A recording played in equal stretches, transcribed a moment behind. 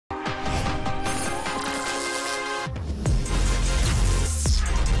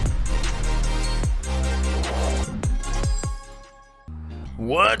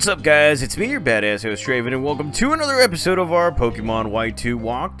What's up, guys? It's me, your badass host Draven, and welcome to another episode of our Pokemon Y2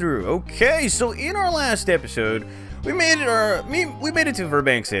 walkthrough. Okay, so in our last episode, we made it to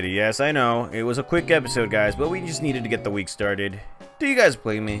Virbank City. Yes, I know it was a quick episode, guys, but we just needed to get the week started. Do you guys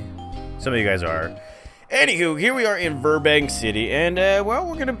blame me? Some of you guys are. Anywho, here we are in Virbank City, and well,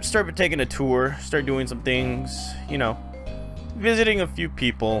 we're gonna start taking a tour, start doing some things, you know, visiting a few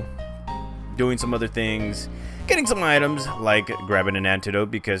people, doing some other things. Getting some items, like grabbing an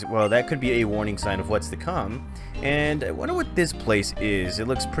antidote, because, well, that could be a warning sign of what's to come. And I wonder what this place is. It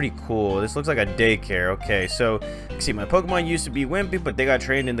looks pretty cool. This looks like a daycare. Okay, so, you can see my Pokemon used to be wimpy, but they got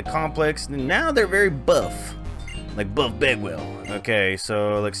trained in the complex, and now they're very buff. Like Buff Bagwell. Okay,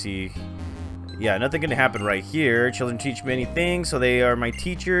 so, let's see. Yeah, nothing can happen right here. Children teach many things, so they are my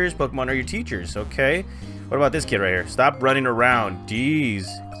teachers. Pokemon are your teachers, okay? What about this kid right here? Stop running around. Jeez.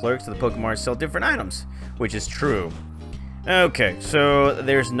 Clerks to the Pokemon sell different items, which is true. Okay, so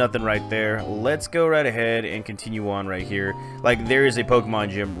there's nothing right there. Let's go right ahead and continue on right here. Like, there is a Pokemon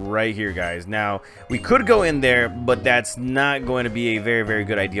gym right here, guys. Now, we could go in there, but that's not going to be a very, very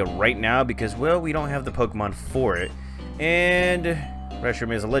good idea right now because, well, we don't have the Pokemon for it. And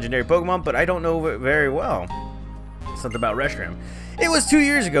Reshiram is a legendary Pokemon, but I don't know it very well. Something about Reshiram. It was 2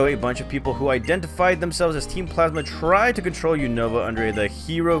 years ago, a bunch of people who identified themselves as Team Plasma tried to control Unova under the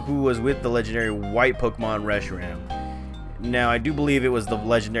hero who was with the legendary white Pokemon Reshiram. Now, I do believe it was the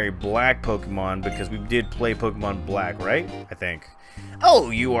legendary black Pokemon because we did play Pokemon Black, right? I think.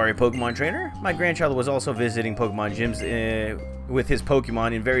 Oh, you are a Pokemon trainer? My grandchild was also visiting Pokemon gyms with his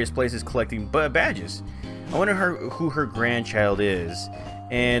Pokemon in various places collecting badges. I wonder who her grandchild is.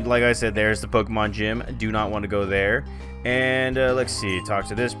 And like I said, there's the Pokemon gym. Do not want to go there. And let's see. Talk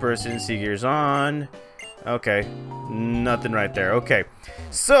to this person. See gears on. Okay. Nothing right there. Okay.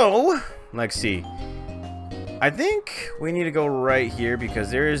 So, let's see. I think we need to go right here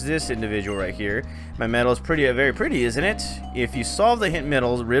because there is this individual right here. My medal is very pretty, isn't it? If you solve the hint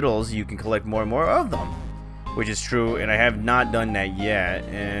riddles, you can collect more and more of them. Which is true, and I have not done that yet.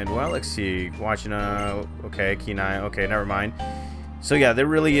 And, well, let's see. Watching, okay, Kenai. Okay, never mind. So yeah, there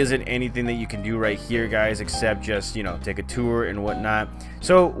really isn't anything that you can do right here, guys, except just, you know, take a tour and whatnot.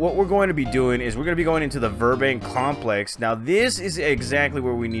 So what we're going to be doing is we're going to be going into the Virbank complex. Now this is exactly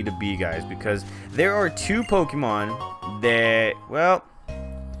where we need to be, guys, because there are two Pokemon that, well,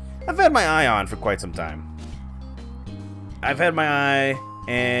 I've had my eye on for quite some time. I've had my eye,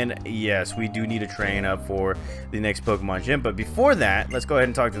 and yes, we do need to train up for the next Pokemon gym. But before that, let's go ahead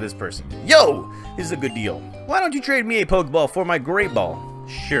and talk to this person. Yo, this is a good deal. Why don't you trade me a Pokeball for my Great Ball?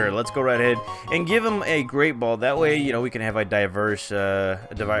 Sure, let's go right ahead and give him a Great Ball. That way, you know, we can have a diverse, you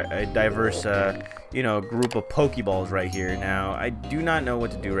know, group of Pokeballs right here. Now, I do not know what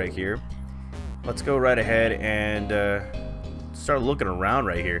to do right here. Let's go right ahead and start looking around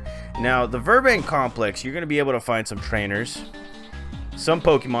right here. Now, the Virbank complex, you're going to be able to find some trainers. Some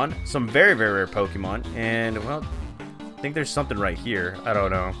Pokemon, some very, very rare Pokemon, and, well, I think there's something right here. I don't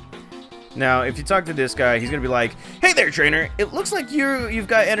know. Now, if you talk to this guy, he's going to be like, hey there, trainer. It looks like you've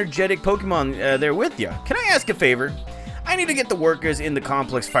got energetic Pokemon there with you. Can I ask a favor? I need to get the workers in the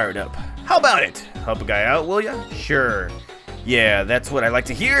complex fired up. How about it? Help a guy out, will ya? Sure. Yeah, that's what I like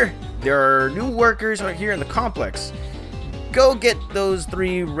to hear. There are new workers right here in the complex. Go get those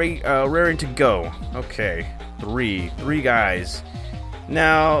three raring to go. Okay, three guys.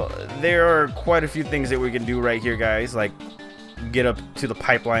 Now, there are quite a few things that we can do right here, guys, like get up to the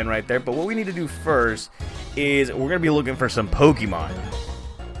pipeline right there. But what we need to do first is we're going to be looking for some Pokemon.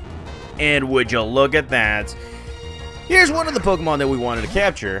 And would you look at that? Here's one of the Pokemon that we wanted to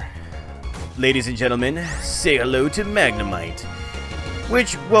capture. Ladies and gentlemen, say hello to Magnemite.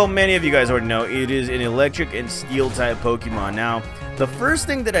 Which, well, many of you guys already know, it is an electric and steel type Pokemon. Now, the first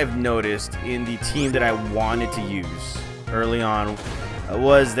thing that I've noticed in the team that I wanted to use early on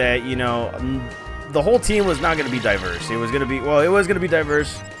was that, you know, the whole team was not going to be diverse. It was going to be, well, it was going to be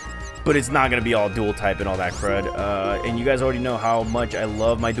diverse, but it's not going to be all dual type and all that crud. And you guys already know how much I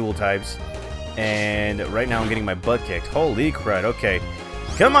love my dual types. And right now I'm getting my butt kicked. Holy crud. Okay.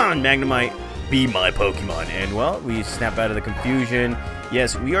 Come on, Magnemite. Be my Pokemon. And, well, we snap out of the confusion.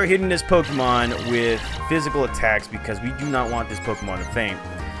 Yes, we are hitting this Pokemon with physical attacks because we do not want this Pokemon to faint.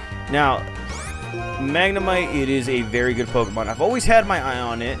 Now, Magnemite, it is a very good Pokemon. I've always had my eye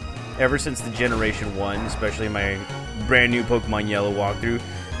on it ever since the Generation 1, especially my brand new Pokemon Yellow walkthrough.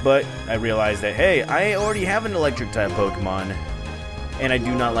 But I realized that, hey, I already have an electric type Pokemon, and I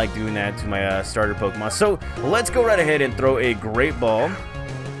do not like doing that to my starter Pokemon. So let's go right ahead and throw a Great Ball.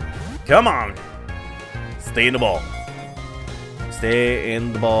 Come on. Stay in the ball. Stay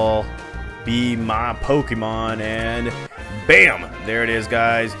in the ball. Be my Pokemon and Bam! There it is,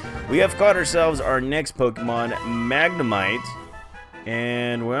 guys. We have caught ourselves our next Pokemon, Magnemite.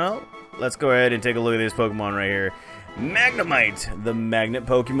 And, well, let's go ahead and take a look at this Pokemon right here. Magnemite, the magnet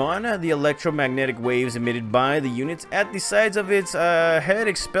Pokemon. The electromagnetic waves emitted by the units at the sides of its head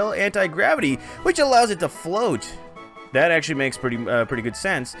expel anti-gravity, which allows it to float. That actually makes pretty good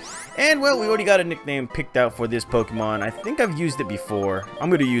sense. And, well, we already got a nickname picked out for this Pokemon. I think I've used it before. I'm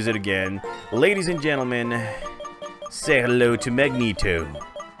going to use it again. Ladies and gentlemen, say hello to Magneto.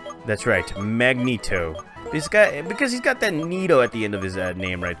 That's right, Magneto. Because he's got that Nito at the end of his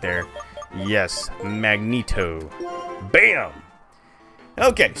name right there. Yes, Magneto. Bam!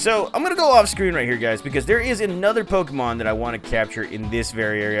 Okay, so I'm going to go off screen right here, guys, because there is another Pokemon that I want to capture in this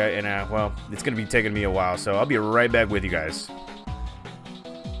very area, and, well, it's going to be taking me a while, so I'll be right back with you guys.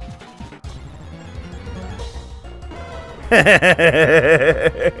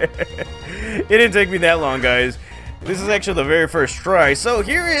 It didn't take me that long, guys. This is actually the very first try. So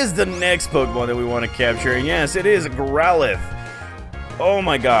here is the next Pokemon that we want to capture, and yes, it is Growlithe. Oh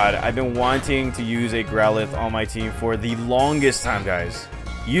my god, I've been wanting to use a Growlithe on my team for the longest time, guys.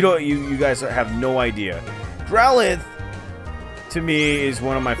 You guys have no idea. Growlithe, to me, is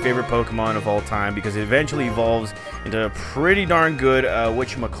one of my favorite Pokemon of all time because it eventually evolves into a pretty darn good,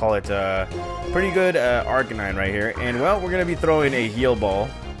 pretty good Arcanine right here. And, well, we're going to be throwing a heal ball.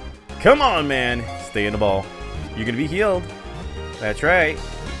 Come on, man. Stay in the ball. You're going to be healed. That's right.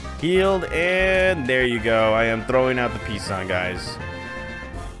 Healed, and there you go. I am throwing out the peace sign, guys.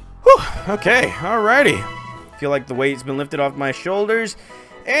 Whew, okay, alrighty. Feel like the weight's been lifted off my shoulders.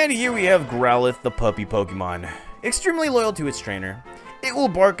 And here we have Growlithe, the puppy Pokemon. Extremely loyal to its trainer. It will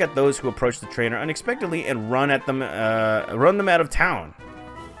bark at those who approach the trainer unexpectedly and run them out of town.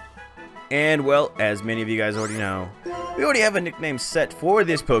 And, well, as many of you guys already know, we already have a nickname set for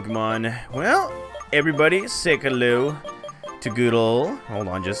this Pokemon. Well, everybody, say hello to good ol', hold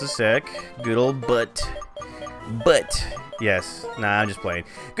on just a sec, good ol' Butt. Yes, nah, I'm just playing.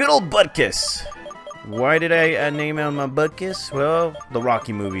 Good old Butkus. Why did I name him a Butkus? Well, the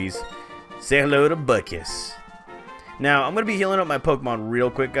Rocky movies. Say hello to Butkus. Now, I'm going to be healing up my Pokemon real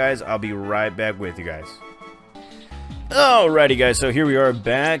quick, guys. I'll be right back with you guys. Alrighty, guys, so here we are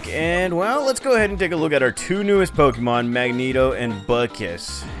back. And, well, let's go ahead and take a look at our two newest Pokemon, Magneto and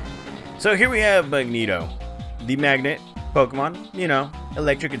Butkus. So here we have Magneto, the magnet Pokemon. You know,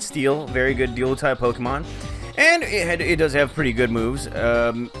 electric and steel. Very good dual-type Pokemon. And it does have pretty good moves.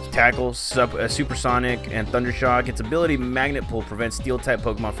 Tackle, Supersonic, and Thundershock. Its ability, Magnet Pull, prevents Steel-type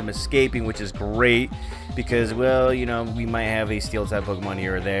Pokemon from escaping, which is great. Because, well, you know, we might have a Steel-type Pokemon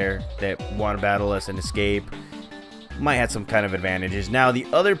here or there that want to battle us and escape. Might have some kind of advantages. Now, the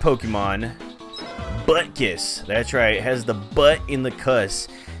other Pokemon, Butkus. That's right, it has the butt in the cuss.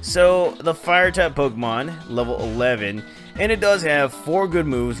 So, the Fire-type Pokemon, level 11... And it does have 4 good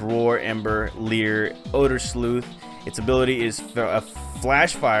moves: Roar, Ember, Leer, Odor Sleuth. Its ability is a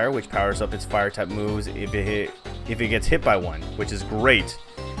Flash Fire, which powers up its Fire-type moves if it gets hit by one, which is great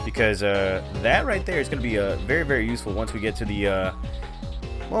because that right there is going to be very, very useful once we get to the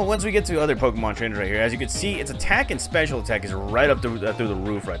once we get to other Pokemon trainers right here. As you can see, its attack and special attack is right up through the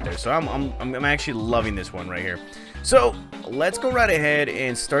roof right there. So I'm actually loving this one right here. So let's go right ahead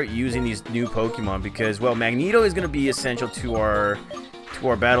and start using these new Pokemon because, well, Magneto is going to be essential to our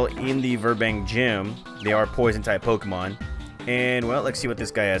battle in the Virbank gym. They are poison-type Pokemon. And, well, let's see what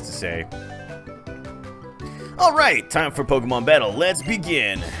this guy has to say. Alright, time for Pokemon battle. Let's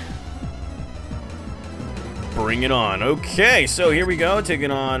begin. Bring it on. Okay, so here we go.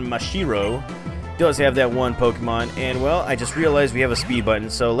 Taking on Mashiro. Does have that one Pokemon. And, well, I just realized we have a speed button.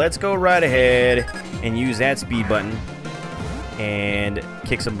 So let's go right ahead and use that speed button and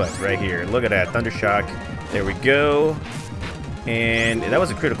kick some butts right here. Look at that. Thundershock. There we go. And that was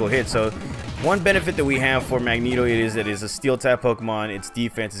a critical hit. So one benefit that we have for Magneto is that it's a Steel-type Pokemon. Its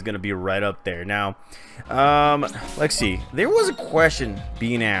defense is going to be right up there. Now, let's see. There was a question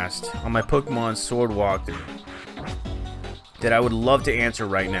being asked on my Pokemon Sword walkthrough that I would love to answer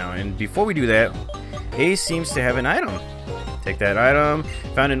right now. And before we do that, Ace seems to have an item. Take that item.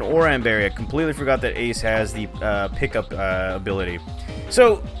 Found an Oran Berry. I completely forgot that Ace has the pickup ability.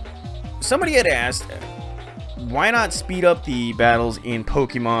 So, somebody had asked, why not speed up the battles in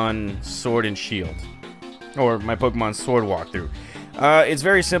Pokemon Sword and Shield? Or my Pokemon Sword walkthrough. It's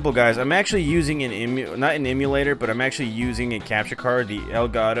very simple, guys. I'm actually using not an emulator, but I'm actually using a capture card, the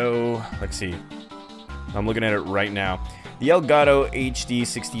Elgato. Let's see. I'm looking at it right now. The Elgato HD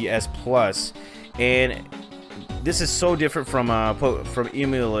 60S Plus, and this is so different from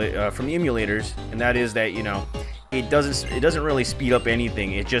emulators, and that is that, you know, it doesn't really speed up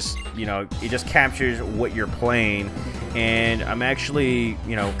anything. It just, you know, it just captures what you're playing, and I'm actually,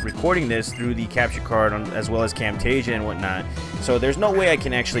 you know, recording this through the capture card as well as Camtasia and whatnot. So there's no way I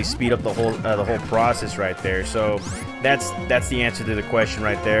can actually speed up the whole process right there. So that's the answer to the question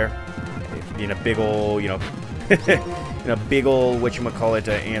right there. Being a big ol', you know, big ol' whatchamacallit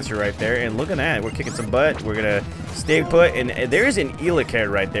answer right there. And look at that, we're kicking some butt. We're gonna stay put, and there's an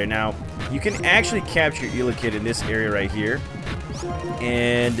Elakid right there. Now you can actually capture Elakid in this area right here,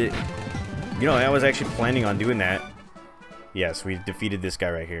 and you know, I was actually planning on doing that. Yes, we defeated this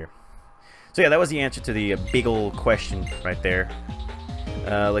guy right here. So yeah, that was the answer to the big ol' question right there.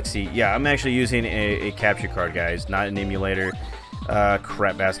 Let's see. Yeah, I'm actually using a capture card, guys, not an emulator.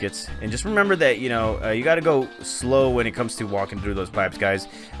 Crap baskets. And just remember that, you know, you got to go slow when it comes to walking through those pipes, guys.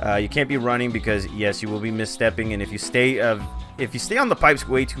 You can't be running because, yes, you will be misstepping, and if you stay on the pipes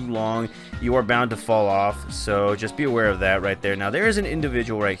way too long, you are bound to fall off. So just be aware of that right there. Now there is an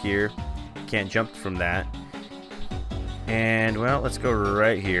individual right here. Can't jump from that. And well, let's go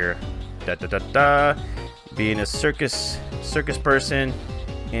right here. Being a circus person.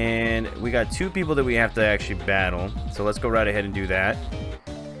 And we got 2 people that we have to actually battle. So let's go right ahead and do that.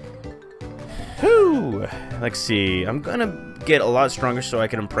 Whew. Let's see. I'm gonna get a lot stronger so I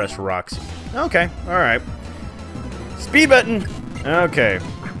can impress Roxy. Okay, alright. Speed button! Okay.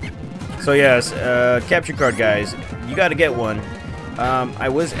 So yes, capture card, guys. You gotta get one. I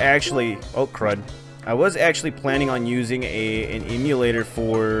was actually... Oh, crud. I was actually planning on using an emulator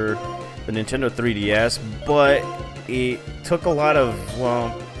for the Nintendo 3DS, but it took a lot of,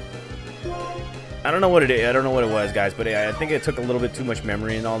 well, I don't know what it is. I don't know what it was, guys, but I think it took a little bit too much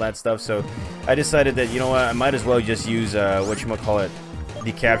memory and all that stuff. So I decided that, you know what, I might as well just use whatchamacallit,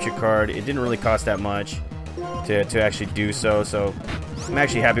 the capture card. It didn't really cost that much to actually do so. So I'm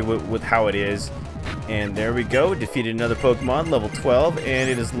actually happy with how it is. And there we go. Defeated another Pokemon, level 12, and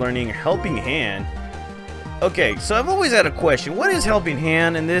it is learning Helping Hand. Okay, so I've always had a question. What is Helping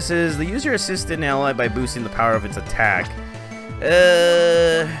Hand? And this is the user assisted an ally by boosting the power of its attack.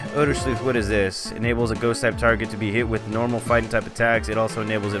 Odor Sleuth, what is this? Enables a ghost type target to be hit with normal fighting type attacks. It also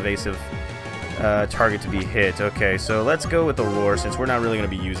enables evasive target to be hit. Okay, so let's go with Aurora since we're not really going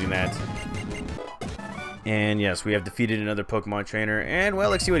to be using that. And yes, we have defeated another Pokemon trainer. And well,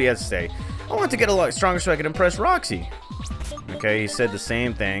 let's see what he has to say. I want to get a lot stronger so I can impress Roxy. Okay, he said the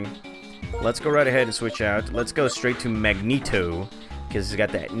same thing. Let's go right ahead and switch out. Let's go straight to Magneto, because he's got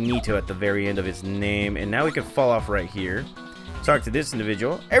that Nito at the very end of his name. And now we can fall off right here. Talk to this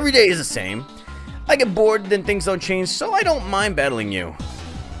individual. Every day is the same. I get bored, then things don't change, so I don't mind battling you.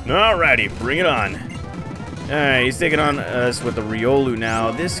 Alrighty, bring it on. Alright, he's taking on us with the Riolu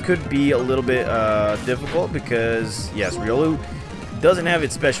now. This could be a little bit difficult because, yes, Riolu doesn't have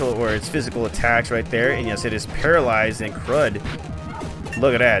its special or its physical attacks right there. And yes, it is paralyzed, and crud.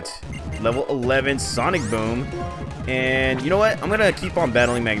 Look at that. Level 11 Sonic Boom. And you know what? I'm going to keep on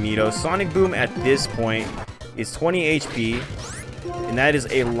battling Magneto. Sonic Boom at this point is 20 HP. And that is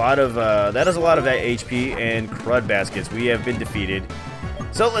a lot of that HP and crud baskets. We have been defeated.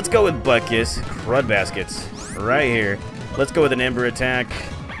 So let's go with Butkus. Crud baskets. Right here. Let's go with an Ember attack.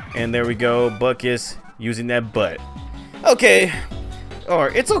 And there we go. Butkus using that butt. Okay. Or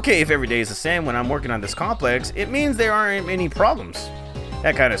it's okay if every day is the same when I'm working on this complex. It means there aren't any problems.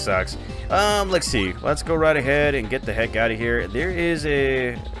 That kind of sucks. Let's see. Let's go right ahead and get the heck out of here. There is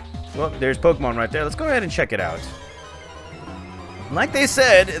a... Well, there's Pokemon right there. Let's go ahead and check it out. Like they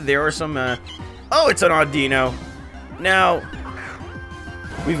said, there are some... Oh, it's an Audino. Now,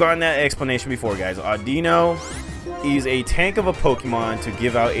 we've gotten that explanation before, guys. Audino is a tank of a Pokemon to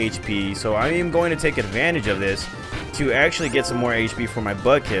give out HP. So I am going to take advantage of this to actually get some more HP for my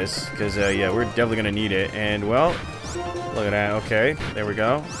Butkus. Because, yeah, we're definitely going to need it. And, well... Look at that. Okay, there we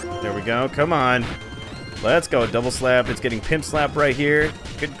go. There we go. Come on. Let's go. Double slap. It's getting pimp slap right here.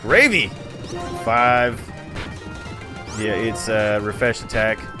 Good gravy. 5. Yeah, it's refresh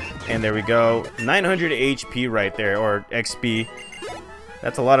attack. And there we go. 900 HP right there, or XP.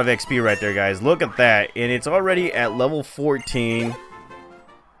 That's a lot of XP right there, guys. Look at that. And it's already at level 14.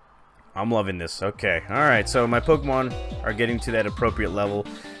 I'm loving this. Okay. Alright, so my Pokemon are getting to that appropriate level.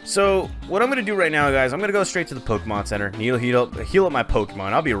 So, what I'm going to do right now, guys, I'm going to go straight to the Pokemon Center. Heal up my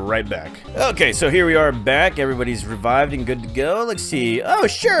Pokemon. I'll be right back. Okay, so here we are back. Everybody's revived and good to go. Let's see. Oh,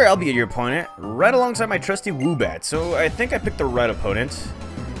 sure, I'll be your opponent. Right alongside my trusty Woobat. So, I think I picked the right opponent.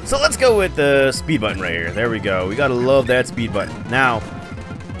 So, let's go with the speed button right here. There we go. We got to love that speed button. Now,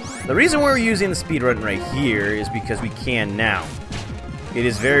 the reason we're using the speed button right here is because we can now. It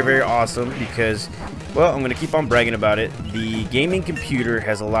is very, very awesome because, well, I'm going to keep on bragging about it. The gaming computer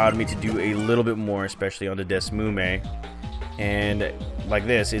has allowed me to do a little bit more, especially on the Desmume. and like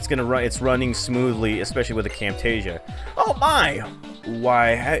this, it's running smoothly, especially with the Camtasia. Oh my!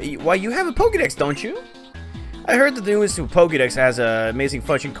 Why you have a Pokédex, don't you? I heard that the newest Pokédex has an amazing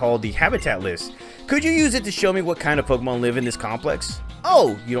function called the Habitat List. Could you use it to show me what kind of Pokemon live in this complex?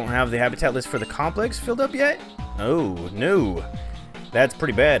 Oh, you don't have the Habitat List for the complex filled up yet? Oh, no. That's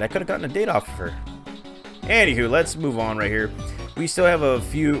pretty bad. I could have gotten a date off of her. Anywho, let's move on right here. We still have a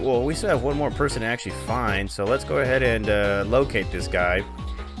few, well, we still have one more person to actually find, so let's go ahead and locate this guy.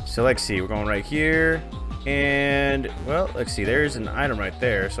 So let's see, we're going right here, and, well, let's see, there's an item right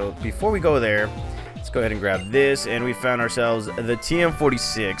there. So before we go there, let's go ahead and grab this, and we found ourselves the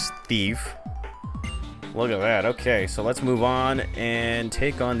TM46 Thief. Look at that. Okay, so let's move on and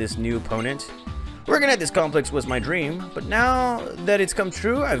take on this new opponent. Working at this complex was my dream, but now that it's come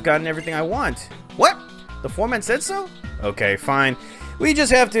true, I've gotten everything I want. What? The foreman said so? Okay, fine. We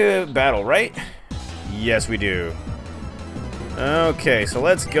just have to battle, right? Yes, we do. Okay, so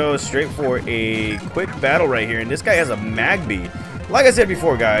let's go straight for a quick battle right here. And this guy has a Magby. Like I said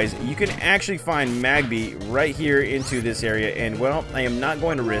before, guys, you can actually find Magby right here into this area. And, well, I am not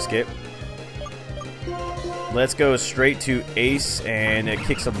going to risk it. Let's go straight to Ace and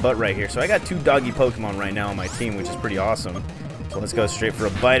kick some butt right here. So I got 2 doggy Pokemon right now on my team, which is pretty awesome. So let's go straight for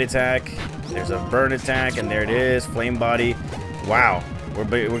a bite attack. There's a burn attack, and there it is, flame body. Wow,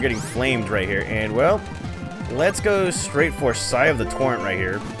 we're getting flamed right here. And well, let's go straight for Sigh of the Torrent right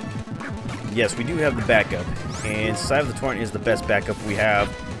here. Yes, we do have the backup, and Sigh of the Torrent is the best backup we have.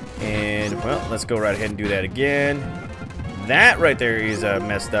 And well, let's go right ahead and do that again. That right there is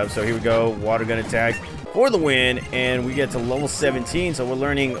messed up. So here we go, water gun attack for the win, and we get to level 17, so we're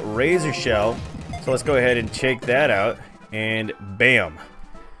learning Razor Shell. So let's go ahead and check that out, and bam.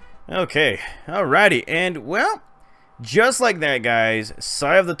 Okay, alrighty, and well, just like that, guys,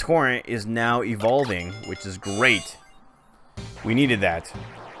 Sigh of the Torrent is now evolving, which is great. We needed that.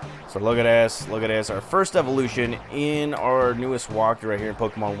 So look at us, our first evolution in our newest walkthrough right here in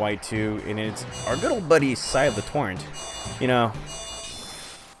Pokemon White 2, and it's our good old buddy Sigh of the Torrent. You know,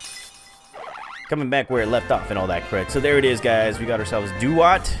 coming back where it left off and all that crud. So there it is, guys. We got ourselves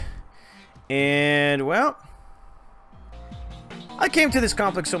Duat. And, well, I came to this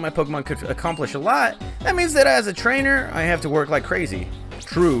complex so my Pokemon could accomplish a lot. That means that as a trainer, I have to work like crazy.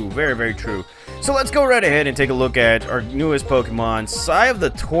 True. Very, very true. So let's go right ahead and take a look at our newest Pokemon, Sigh of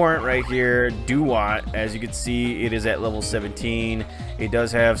the Torrent right here, Duat. As you can see, it is at level 17. It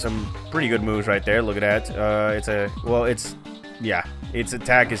does have some pretty good moves right there. Look at that. Its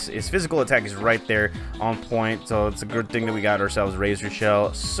attack its physical attack is right there on point, so it's a good thing that we got ourselves Razor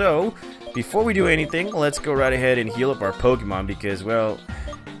Shell. So before we do anything, let's go right ahead and heal up our Pokemon, because, well,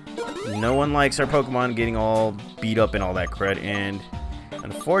 no one likes our Pokemon getting all beat up and all that crud. And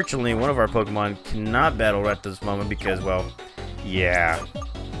unfortunately, one of our Pokemon cannot battle right at this moment because, well, yeah,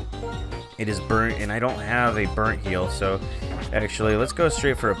 it is burnt, and I don't have a burnt heal. So actually, let's go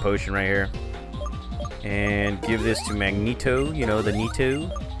straight for a potion right here and give this to Magneto, you know, the Nito.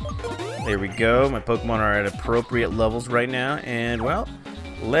 There we go. My Pokemon are at appropriate levels right now, and well,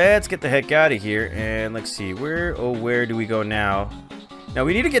 let's get the heck out of here. And let's see, where do we go now? Now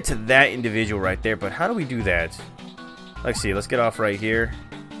we need to get to that individual right there, but how do we do that? Let's see, let's get off right here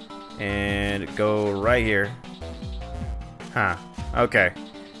and go right here. Huh, okay,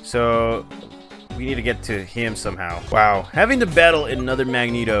 so we need to get to him somehow. Wow, having to battle another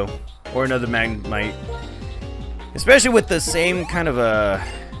Magneto or another Magnemite, especially with the same kind of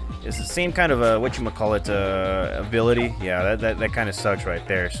whatchamacallit ability. Yeah, that kind of sucks right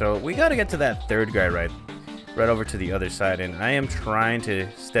there. So we got to get to that third guy right over to the other side, and I am trying to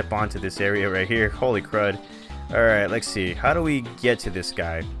step onto this area right here. Holy crud. Alright, let's see, how do we get to this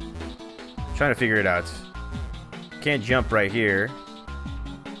guy? I'm trying to figure it out. Can't jump right here.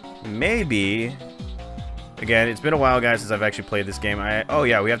 Maybe, again, it's been a while, guys, since I've actually played this game. Oh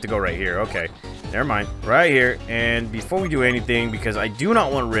yeah, we have to go right here. Okay, never mind. Right here. And before we do anything, because I do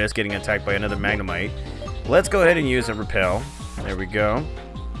not want to risk getting attacked by another Magnemite, let's go ahead and use a Repel. There we go.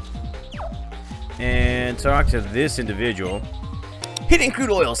 And talk to this individual. Heating crude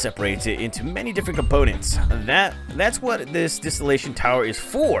oil separates it into many different components. That's what this distillation tower is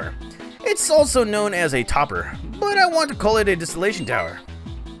for. It's also known as a topper, but I want to call it a distillation tower.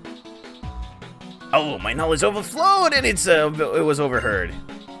 Oh, my knowledge overflowed, and it was overheard.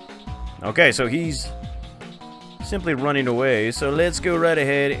 Okay, so he's simply running away. So let's go right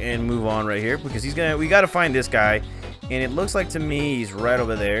ahead and move on right here, because we gotta find this guy, and it looks like to me he's right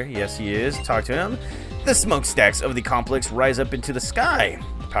over there. Yes, he is. Talk to him. The smokestacks of the complex rise up into the sky.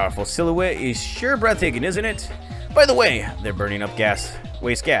 The powerful silhouette is sure breathtaking, isn't it? By the way, they're burning up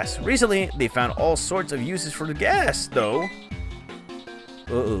waste gas. Recently, they found all sorts of uses for the gas, though.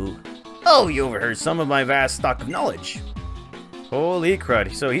 Uh-oh. Oh, you overheard some of my vast stock of knowledge. Holy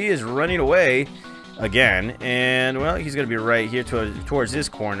crud. So he is running away again. And, well, he's going to be right here towards this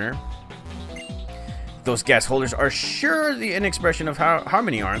corner. Those gas holders are sure an expression of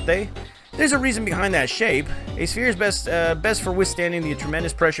harmony, aren't they? There's a reason behind that shape. A sphere is best for withstanding the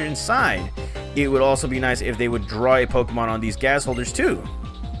tremendous pressure inside. It would also be nice if they would draw a Pokemon on these gas holders too.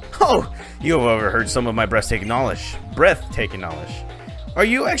 Oh, you have overheard some of my breathtaking knowledge. Are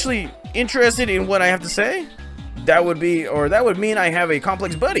you actually interested in what I have to say? That would mean I have a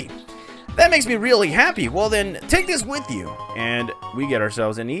complex buddy. That makes me really happy. Well then, take this with you. And we get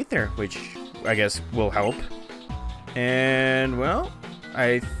ourselves an ether, which I guess will help. And, well,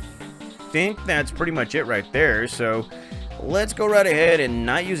 I think that's pretty much it right there. So let's go right ahead and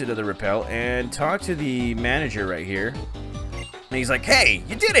not use another repel and talk to the manager right here. And he's like, hey,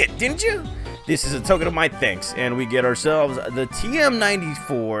 you did it, didn't you? This is a token of my thanks. And we get ourselves the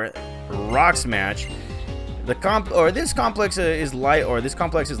TM94 Rocks match. This complex is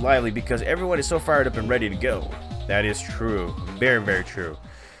lively because everyone is so fired up and ready to go. That is true. Very, very true.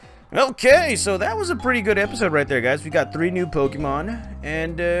 Okay, so that was a pretty good episode right there, guys. We got 3 new Pokemon,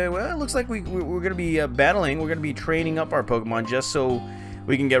 and, well, it looks like we're going to be battling. We're going to be training up our Pokemon just so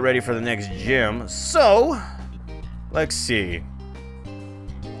we can get ready for the next gym. So, let's see.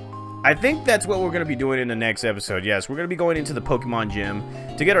 I think that's what we're going to be doing in the next episode. Yes, we're going to be going into the Pokemon gym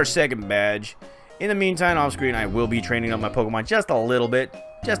to get our second badge. In the meantime, off screen, I will be training up my Pokemon just a little bit.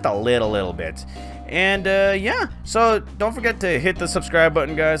 Just a little bit. And, yeah. So, don't forget to hit the subscribe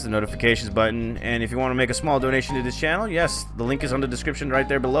button, guys. The notifications button. And if you want to make a small donation to this channel, yes, the link is on the description right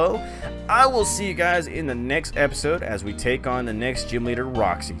there below. I will see you guys in the next episode as we take on the next gym leader,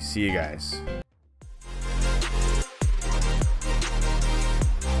 Roxy. See you guys.